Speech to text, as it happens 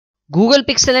Google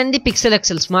Pixel and the Pixel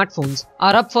XL smartphones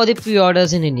are up for the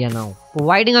pre-orders in India now,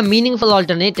 providing a meaningful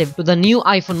alternative to the new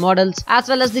iPhone models as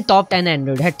well as the top 10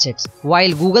 Android headsets.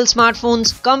 While Google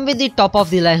smartphones come with the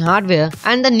top-of-the-line hardware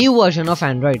and the new version of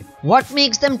Android, what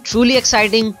makes them truly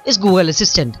exciting is Google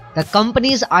Assistant, the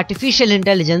company's artificial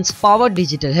intelligence-powered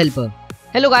digital helper.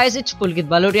 Hello guys, it's Pulkit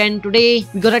Balotia, and today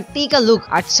we're gonna take a look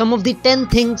at some of the 10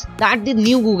 things that the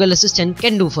new Google Assistant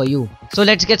can do for you. So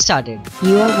let's get started.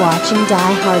 You are watching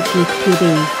Die Hard Geek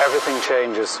TV. Everything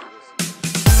changes.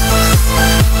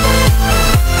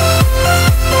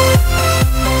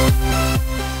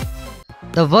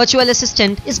 The virtual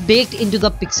assistant is baked into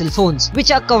the Pixel phones,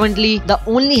 which are currently the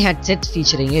only headsets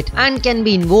featuring it, and can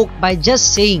be invoked by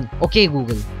just saying "Okay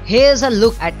Google." Here's a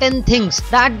look at 10 things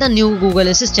that the new Google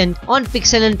Assistant on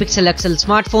Pixel and Pixel XL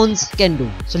smartphones can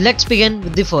do. So let's begin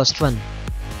with the first one.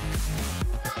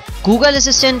 Google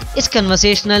Assistant is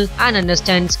conversational and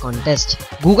understands context.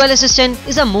 Google Assistant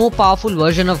is a more powerful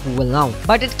version of Google now,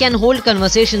 but it can hold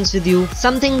conversations with you,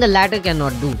 something the latter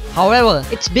cannot do. However,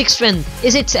 its big strength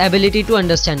is its ability to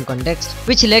understand context,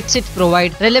 which lets it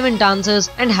provide relevant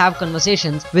answers and have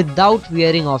conversations without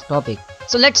veering off topic.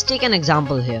 So let's take an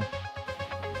example here.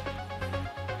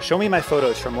 Show me my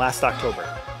photos from last October.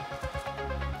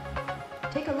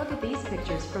 Take a look at these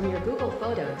pictures from your Google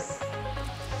Photos.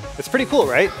 It's pretty cool,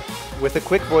 right? With a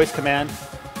quick voice command,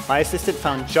 my assistant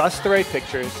found just the right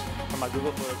pictures from my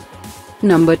Google Photos.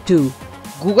 Number 2.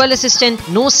 Google Assistant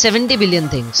knows 70 billion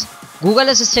things. Google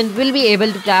Assistant will be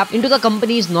able to tap into the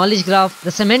company's knowledge graph,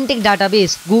 the semantic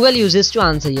database Google uses to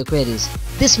answer your queries.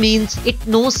 This means it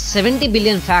knows 70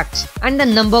 billion facts, and the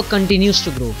number continues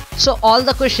to grow. So all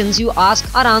the questions you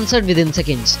ask are answered within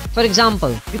seconds. For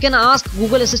example, you can ask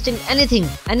Google Assistant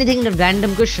anything a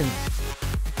random question.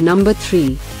 Number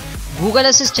 3. Google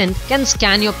Assistant can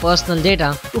scan your personal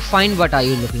data to find what are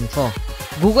you looking for.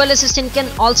 Google Assistant can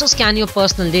also scan your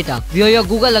personal data via your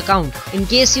Google account in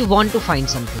case you want to find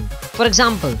something. For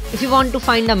example, if you want to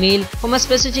find a mail from a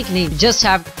specific name, you just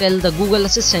have to tell the Google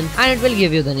Assistant and it will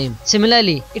give you the name.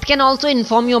 Similarly, it can also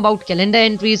inform you about calendar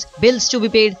entries, bills to be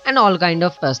paid, and all kind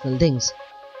of personal things.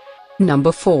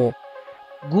 Number 4.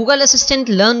 Google Assistant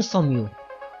learns from you.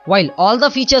 While all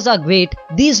the features are great,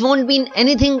 these won't mean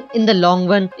anything in the long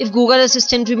run if Google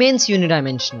Assistant remains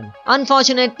unidimensional.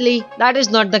 Unfortunately, that is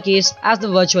not the case as the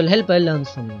virtual helper learns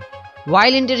from you.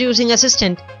 While introducing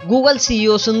Assistant, Google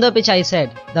CEO Sundar Pichai said,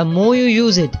 "The more you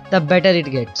use it, the better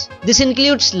it gets." This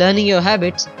includes learning your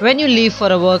habits, when you leave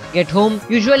for a work, get home,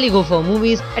 usually go for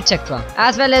movies, etc.,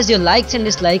 as well as your likes and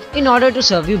dislikes in order to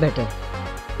serve you better.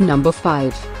 Number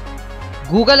 5.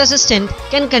 Google Assistant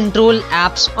can control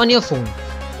apps on your phone.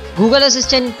 Google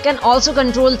Assistant can also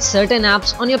control certain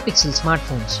apps on your Pixel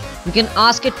smartphones. You can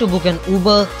ask it to book an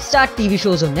Uber, start TV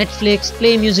shows on Netflix,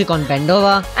 play music on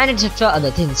Pandora, and etc.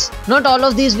 other things. Not all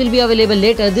of these will be available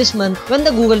later this month when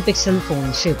the Google Pixel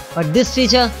phones ship, but this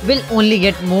feature will only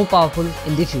get more powerful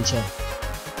in the future.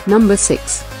 Number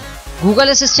 6. Google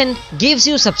Assistant gives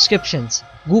you subscriptions.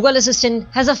 Google Assistant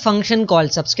has a function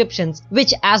called subscriptions,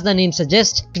 which, as the name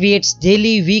suggests, creates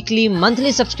daily, weekly,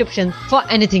 monthly subscriptions for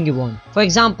anything you want. For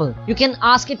example, you can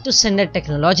ask it to send a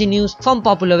technology news from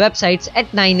popular websites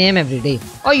at 9 AM every day.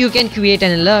 Or you can create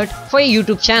an alert for a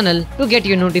YouTube channel to get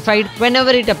you notified whenever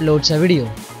it uploads a video.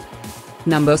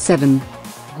 Number 7.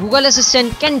 Google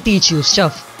Assistant can teach you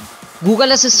stuff.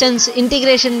 Google Assistant's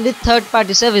integration with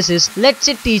third-party services lets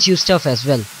it teach you stuff as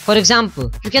well. For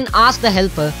example, you can ask the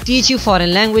helper teach you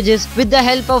foreign languages with the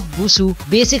help of Busuu,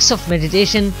 basics of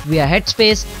meditation via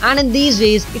Headspace, and in these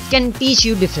ways it can teach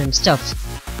you different stuff.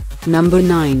 Number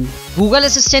 9. Google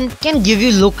Assistant can give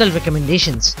you local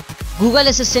recommendations. Google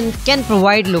Assistant can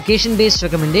provide location-based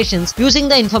recommendations using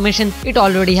the information it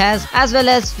already has, as well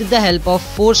as with the help of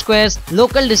Foursquare's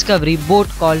local discovery bot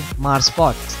called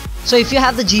Marspot. So if you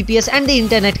have the GPS and the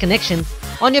internet connection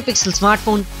on your Pixel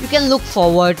smartphone, you can look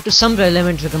forward to some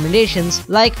relevant recommendations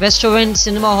like restaurants,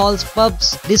 cinema halls,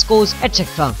 pubs, discos,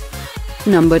 etc.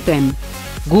 Number 10.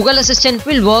 Google Assistant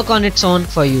will work on its own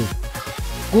for you.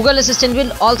 Google Assistant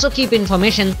will also keep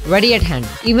information ready at hand,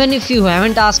 even if you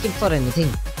haven't asked it for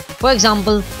anything. For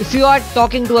example, if you are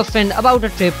talking to a friend about a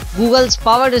trip, Google's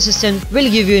powered assistant will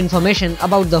give you information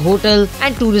about the hotel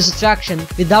and tourist attraction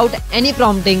without any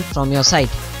prompting from your side.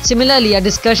 Similarly, a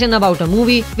discussion about a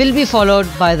movie will be followed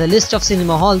by the list of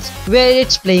cinema halls where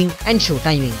it's playing and show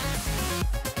timing.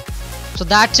 So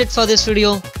that's it for this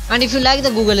video. And if you like the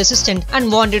Google Assistant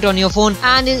and want it on your phone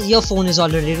and your phone is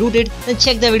already rooted, then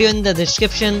check the video in the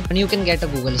description and you can get a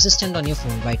Google Assistant on your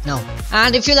phone right now.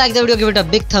 And if you like the video, give it a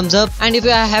big thumbs up, and if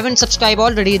you haven't subscribed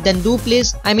already, then do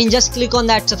please, just click on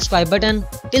that subscribe button.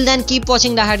 Till then, keep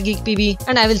watching the Geek PB,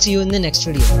 and I will see you in the next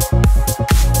video.